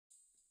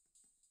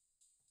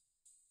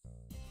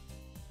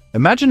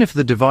Imagine if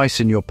the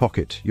device in your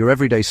pocket, your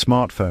everyday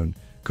smartphone,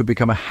 could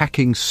become a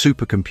hacking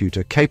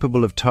supercomputer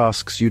capable of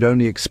tasks you'd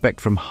only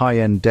expect from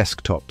high-end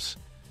desktops.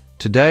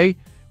 Today,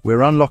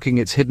 we're unlocking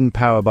its hidden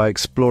power by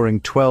exploring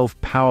 12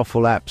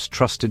 powerful apps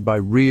trusted by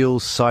real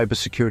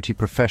cybersecurity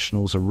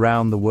professionals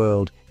around the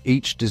world,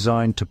 each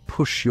designed to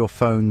push your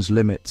phone's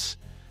limits.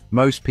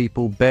 Most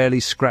people barely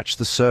scratch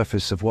the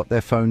surface of what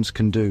their phones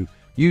can do,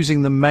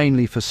 using them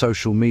mainly for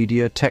social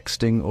media,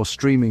 texting, or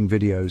streaming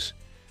videos.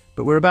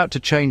 But we're about to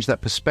change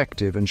that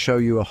perspective and show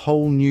you a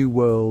whole new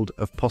world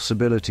of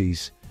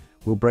possibilities.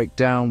 We'll break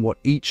down what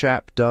each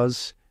app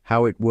does,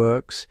 how it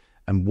works,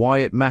 and why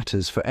it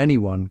matters for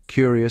anyone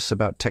curious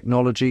about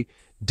technology,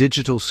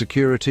 digital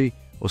security,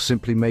 or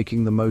simply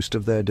making the most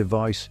of their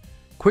device.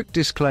 Quick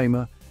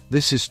disclaimer,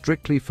 this is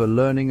strictly for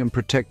learning and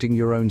protecting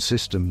your own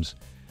systems.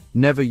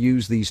 Never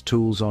use these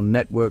tools on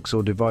networks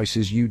or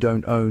devices you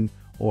don't own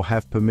or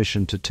have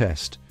permission to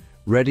test.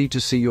 Ready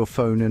to see your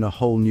phone in a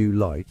whole new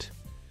light?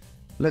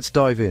 Let's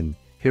dive in.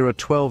 Here are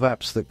 12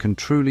 apps that can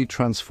truly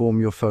transform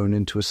your phone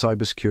into a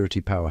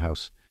cybersecurity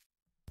powerhouse.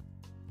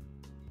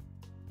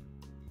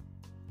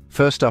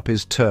 First up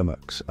is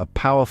Termux, a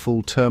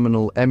powerful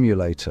terminal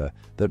emulator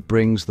that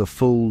brings the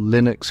full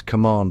Linux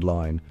command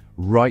line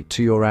right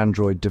to your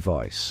Android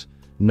device.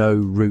 No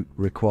root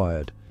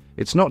required.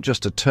 It's not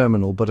just a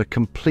terminal, but a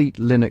complete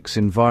Linux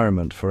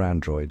environment for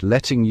Android,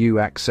 letting you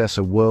access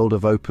a world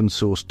of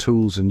open-source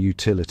tools and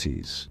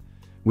utilities.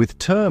 With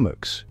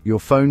Termux, your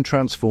phone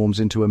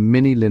transforms into a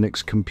mini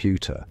Linux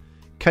computer,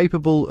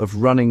 capable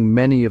of running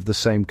many of the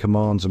same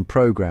commands and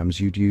programs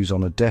you'd use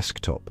on a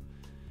desktop.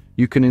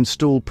 You can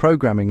install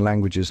programming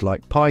languages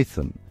like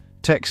Python,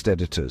 text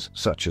editors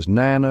such as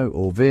Nano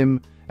or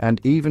Vim, and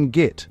even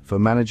Git for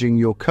managing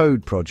your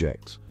code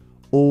projects,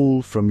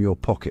 all from your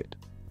pocket.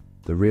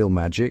 The real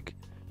magic?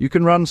 You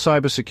can run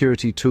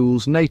cybersecurity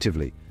tools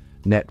natively: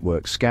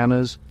 network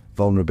scanners,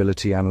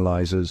 vulnerability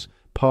analyzers,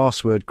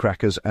 password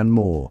crackers, and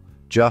more,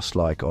 just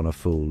like on a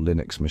full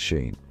Linux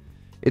machine.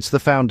 It's the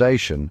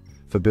foundation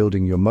for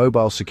building your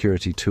mobile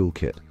security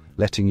toolkit,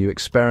 letting you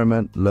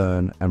experiment,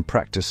 learn, and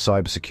practice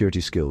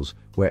cybersecurity skills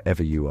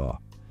wherever you are.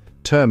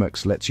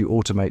 Termux lets you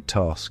automate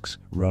tasks,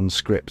 run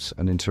scripts,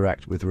 and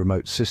interact with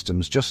remote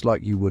systems just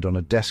like you would on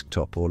a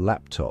desktop or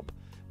laptop,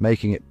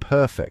 making it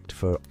perfect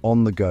for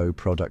on-the-go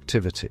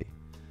productivity.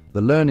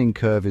 The learning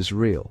curve is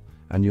real,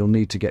 and you'll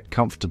need to get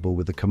comfortable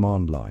with the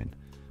command line,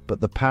 but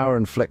the power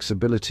and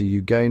flexibility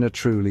you gain are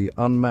truly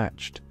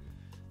unmatched.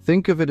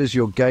 Think of it as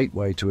your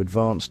gateway to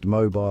advanced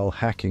mobile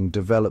hacking,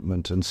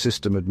 development, and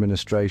system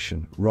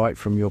administration right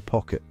from your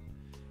pocket.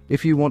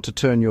 If you want to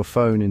turn your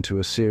phone into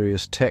a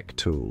serious tech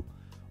tool,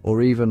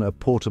 or even a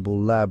portable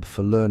lab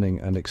for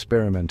learning and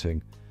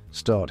experimenting,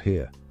 start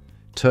here.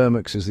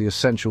 Termux is the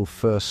essential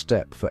first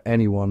step for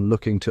anyone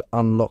looking to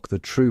unlock the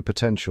true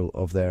potential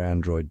of their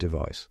Android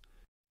device.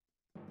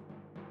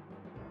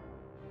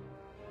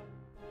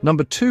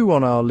 Number 2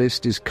 on our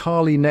list is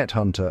Kali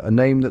NetHunter, a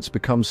name that's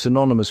become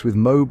synonymous with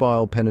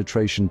mobile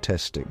penetration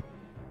testing.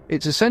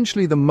 It's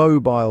essentially the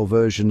mobile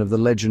version of the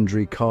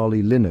legendary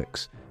Kali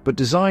Linux, but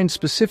designed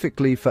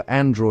specifically for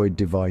Android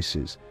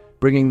devices,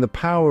 bringing the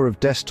power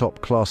of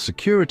desktop-class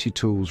security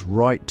tools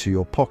right to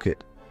your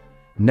pocket.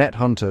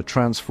 NetHunter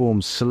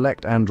transforms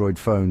select Android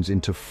phones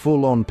into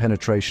full-on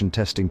penetration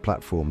testing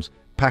platforms,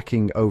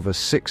 packing over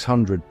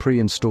 600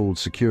 pre-installed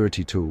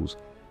security tools.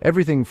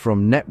 Everything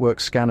from network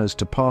scanners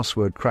to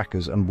password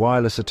crackers and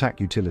wireless attack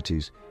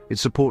utilities. It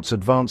supports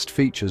advanced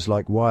features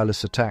like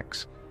wireless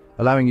attacks,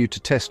 allowing you to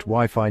test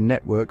Wi-Fi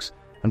networks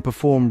and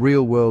perform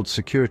real-world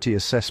security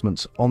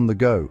assessments on the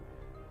go.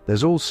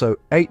 There's also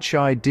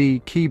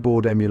HID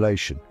keyboard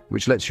emulation,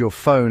 which lets your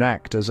phone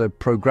act as a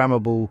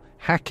programmable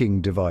hacking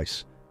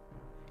device,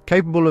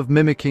 capable of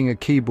mimicking a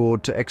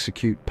keyboard to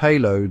execute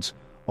payloads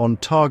on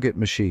target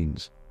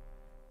machines.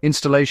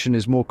 Installation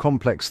is more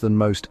complex than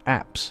most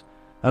apps,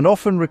 and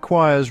often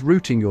requires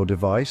rooting your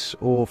device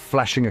or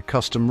flashing a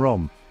custom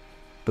ROM.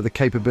 But the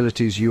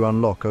capabilities you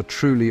unlock are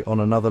truly on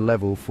another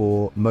level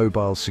for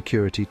mobile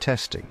security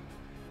testing.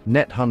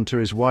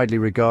 NetHunter is widely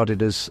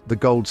regarded as the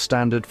gold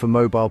standard for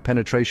mobile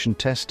penetration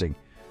testing,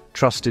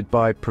 trusted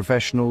by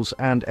professionals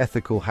and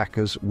ethical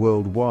hackers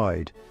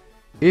worldwide.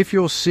 If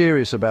you're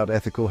serious about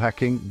ethical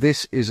hacking,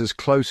 this is as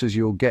close as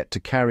you'll get to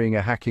carrying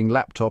a hacking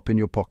laptop in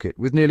your pocket,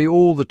 with nearly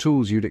all the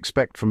tools you'd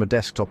expect from a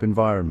desktop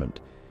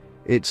environment.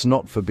 It's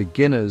not for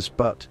beginners,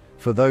 but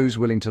for those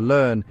willing to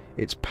learn,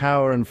 its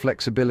power and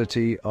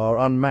flexibility are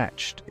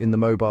unmatched in the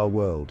mobile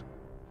world.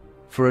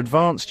 For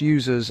advanced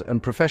users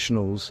and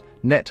professionals,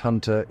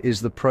 NetHunter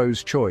is the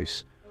pro's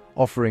choice,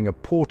 offering a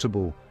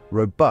portable,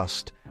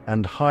 robust,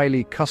 and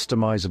highly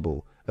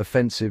customizable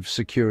offensive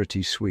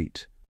security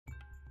suite.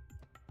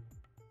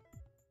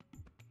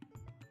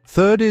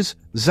 Third is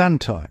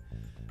Xantai,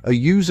 a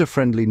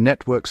user-friendly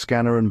network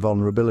scanner and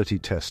vulnerability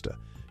tester.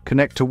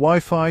 Connect to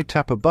Wi-Fi,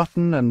 tap a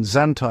button, and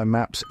Xantai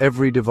maps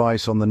every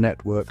device on the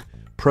network,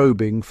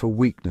 probing for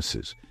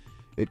weaknesses.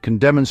 It can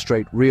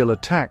demonstrate real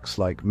attacks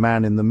like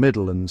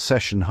man-in-the-middle and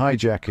session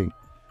hijacking,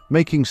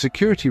 making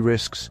security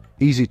risks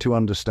easy to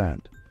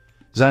understand.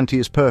 Zanti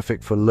is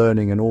perfect for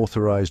learning and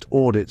authorized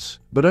audits,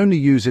 but only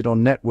use it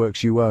on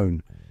networks you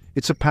own.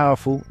 It's a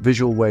powerful,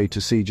 visual way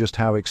to see just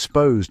how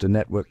exposed a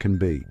network can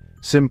be.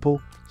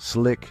 Simple,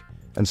 slick,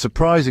 and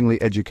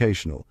surprisingly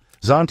educational,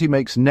 Zanti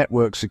makes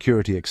network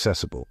security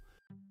accessible.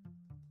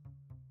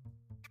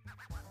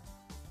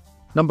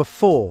 Number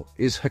 4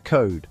 is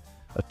Hacking,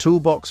 a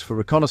toolbox for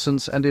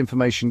reconnaissance and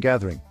information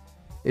gathering.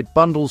 It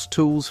bundles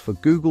tools for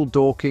Google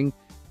Dorking,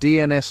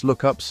 DNS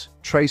lookups,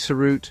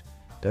 traceroute,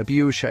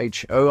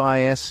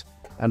 WHOIS,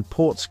 and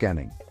port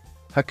scanning.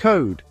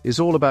 Hacking is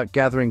all about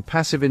gathering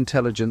passive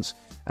intelligence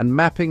and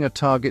mapping a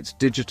target's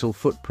digital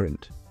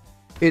footprint.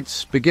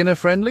 It's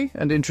beginner-friendly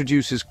and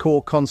introduces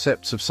core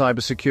concepts of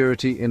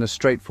cybersecurity in a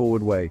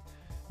straightforward way.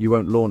 You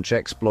won't launch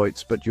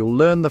exploits, but you'll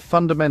learn the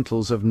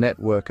fundamentals of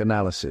network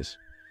analysis.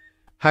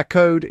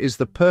 Hacking is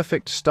the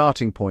perfect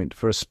starting point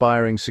for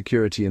aspiring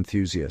security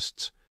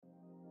enthusiasts.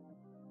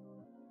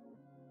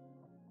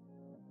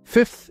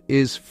 5th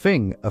is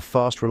Fing, a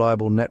fast,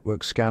 reliable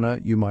network scanner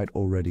you might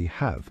already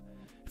have.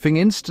 Fing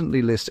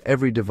instantly lists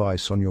every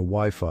device on your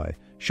Wi-Fi,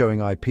 showing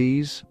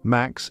IPs,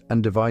 MACs,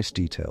 and device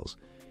details.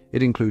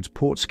 It includes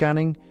port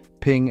scanning,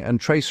 ping, and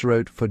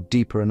traceroute for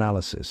deeper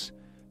analysis.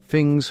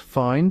 Fing's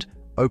Find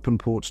Open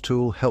Ports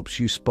tool helps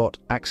you spot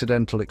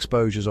accidental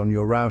exposures on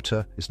your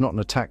router. It's not an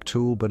attack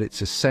tool, but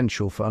it's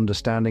essential for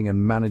understanding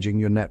and managing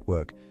your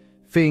network.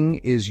 Fing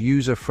is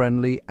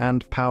user-friendly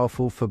and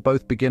powerful for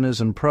both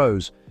beginners and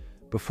pros.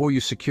 Before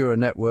you secure a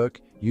network,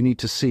 you need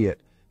to see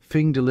it.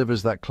 Fing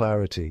delivers that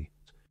clarity.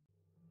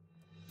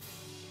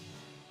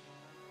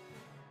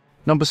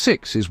 Number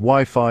 6 is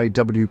Wi-Fi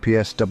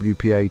WPS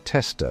WPA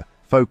Tester,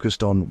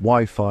 focused on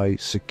Wi-Fi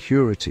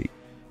security.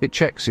 It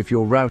checks if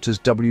your router's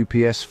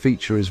WPS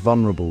feature is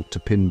vulnerable to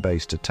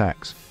pin-based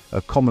attacks,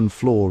 a common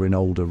flaw in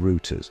older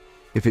routers.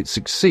 If it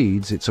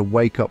succeeds, it's a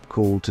wake-up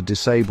call to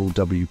disable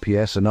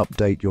WPS and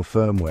update your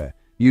firmware.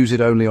 Use it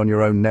only on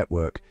your own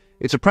network.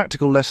 It's a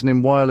practical lesson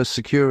in wireless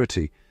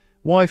security.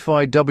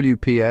 Wi-Fi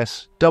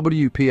WPS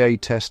WPA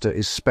Tester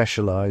is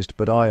specialized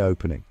but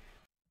eye-opening.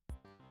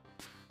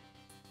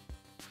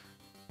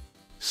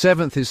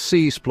 7th is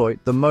Metasploit,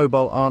 the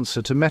mobile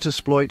answer to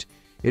Metasploit.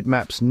 It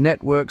maps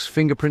networks,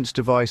 fingerprints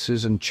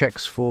devices, and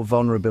checks for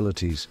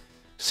vulnerabilities.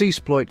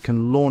 Metasploit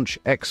can launch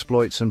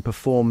exploits and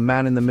perform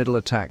man-in-the-middle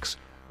attacks,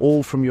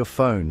 all from your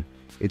phone.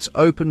 It's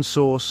open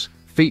source,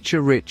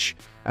 feature-rich,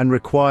 and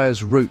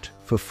requires root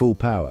for full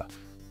power.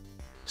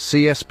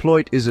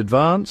 Metasploit is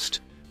advanced,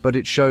 but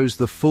it shows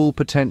the full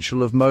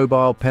potential of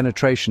mobile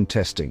penetration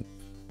testing.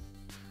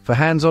 For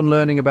hands-on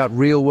learning about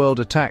real-world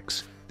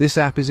attacks, this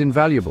app is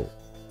invaluable.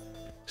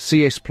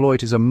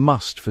 Metasploit is a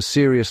must for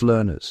serious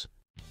learners.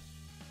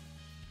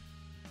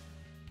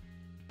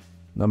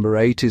 Number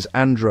 8 is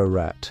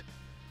AndroRat,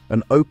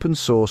 an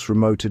open-source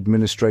remote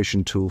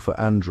administration tool for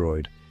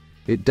Android.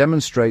 It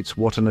demonstrates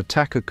what an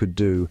attacker could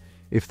do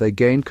if they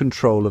gain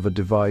control of a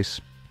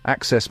device,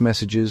 access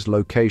messages,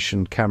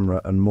 location,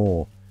 camera, and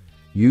more.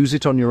 Use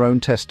it on your own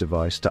test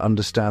device to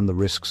understand the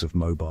risks of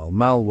mobile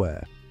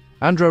malware.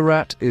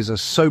 AndroRat is a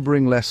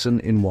sobering lesson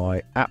in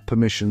why app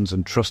permissions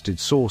and trusted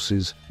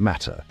sources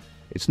matter.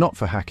 It's not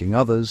for hacking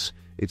others,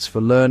 it's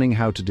for learning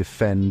how to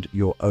defend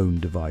your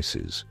own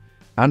devices.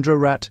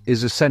 AndroRat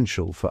is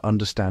essential for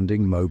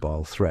understanding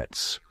mobile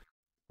threats.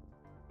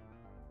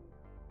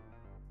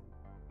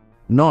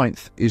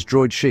 9th is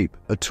DroidSheep,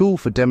 a tool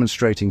for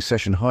demonstrating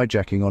session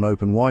hijacking on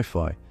open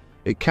Wi-Fi.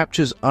 It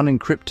captures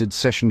unencrypted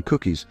session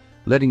cookies,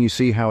 letting you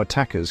see how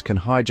attackers can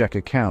hijack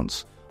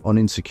accounts on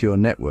insecure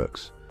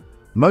networks.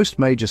 Most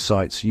major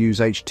sites use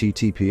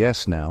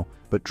HTTPS now,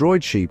 but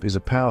DroidSheep is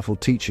a powerful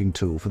teaching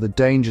tool for the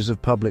dangers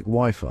of public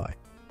Wi-Fi.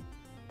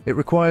 It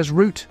requires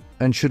root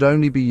and should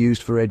only be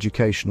used for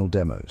educational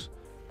demos.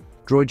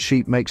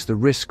 DroidSheep makes the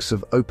risks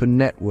of open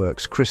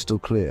networks crystal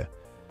clear.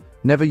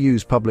 Never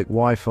use public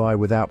Wi-Fi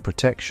without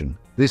protection.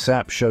 This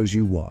app shows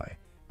you why.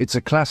 It's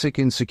a classic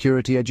in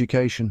security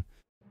education.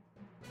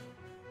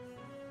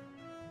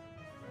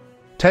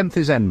 10th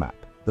is Nmap,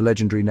 the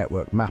legendary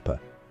network mapper.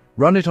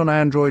 Run it on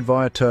Android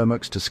via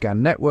Termux to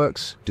scan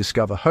networks,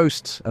 discover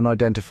hosts, and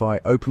identify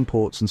open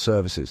ports and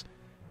services.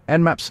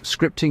 Nmap's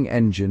scripting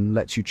engine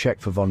lets you check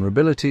for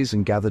vulnerabilities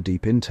and gather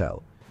deep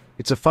intel.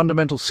 It's a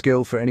fundamental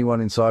skill for anyone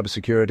in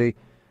cybersecurity.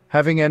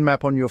 Having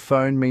Nmap on your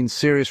phone means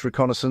serious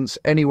reconnaissance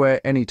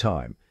anywhere,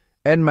 anytime.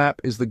 Nmap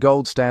is the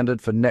gold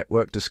standard for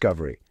network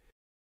discovery.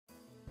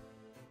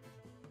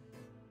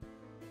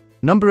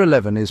 Number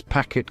 11 is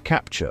Packet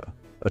Capture,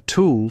 a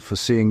tool for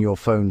seeing your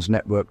phone's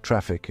network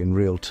traffic in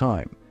real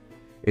time.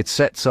 It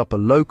sets up a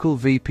local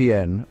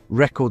VPN,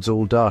 records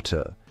all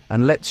data,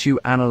 and lets you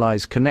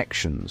analyze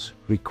connections,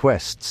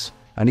 requests,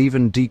 and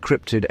even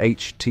decrypted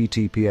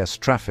HTTPS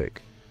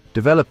traffic.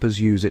 Developers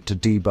use it to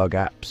debug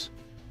apps.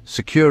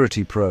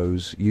 Security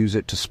pros use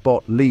it to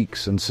spot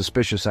leaks and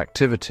suspicious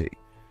activity.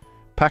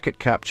 Packet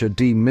Capture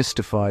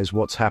demystifies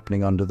what's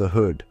happening under the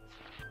hood.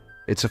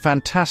 It's a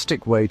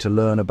fantastic way to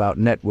learn about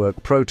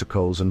network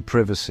protocols and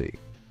privacy.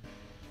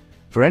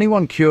 For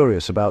anyone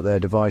curious about their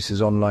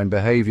device's online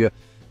behavior,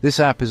 this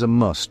app is a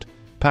must.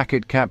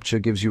 Packet capture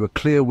gives you a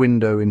clear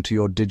window into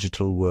your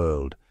digital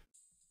world.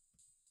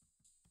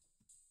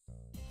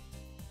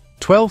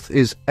 12th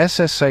is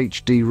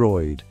SSH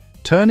Droid,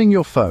 turning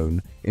your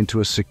phone into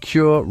a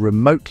secure,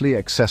 remotely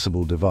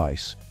accessible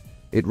device.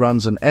 It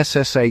runs an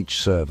SSH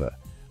server,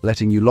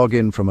 letting you log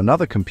in from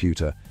another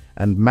computer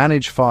and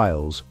manage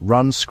files,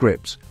 run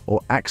scripts,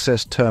 or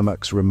access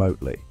terminals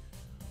remotely.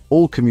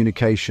 All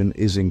communication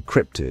is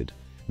encrypted,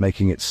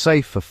 making it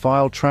safe for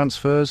file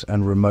transfers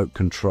and remote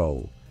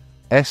control.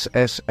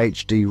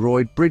 SSH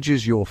Droid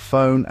bridges your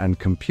phone and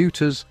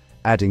computers,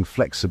 adding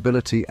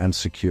flexibility and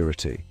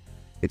security.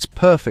 It's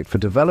perfect for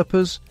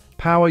developers,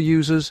 power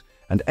users,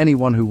 and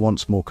anyone who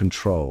wants more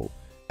control.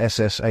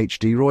 SSH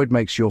Droid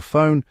makes your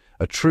phone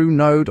a true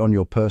node on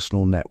your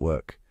personal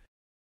network.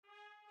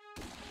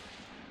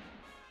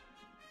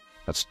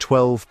 That's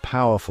 12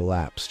 powerful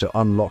apps to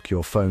unlock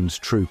your phone's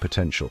true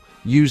potential.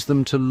 Use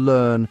them to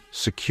learn,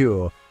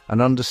 secure,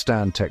 and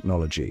understand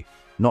technology,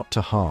 not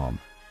to harm.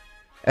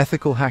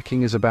 Ethical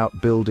hacking is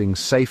about building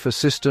safer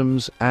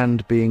systems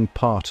and being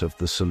part of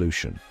the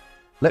solution.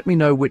 Let me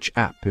know which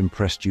app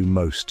impressed you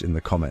most in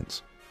the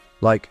comments.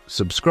 Like,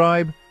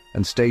 subscribe,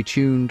 and stay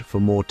tuned for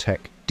more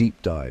tech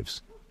deep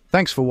dives.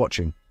 Thanks for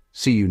watching.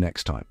 See you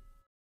next time.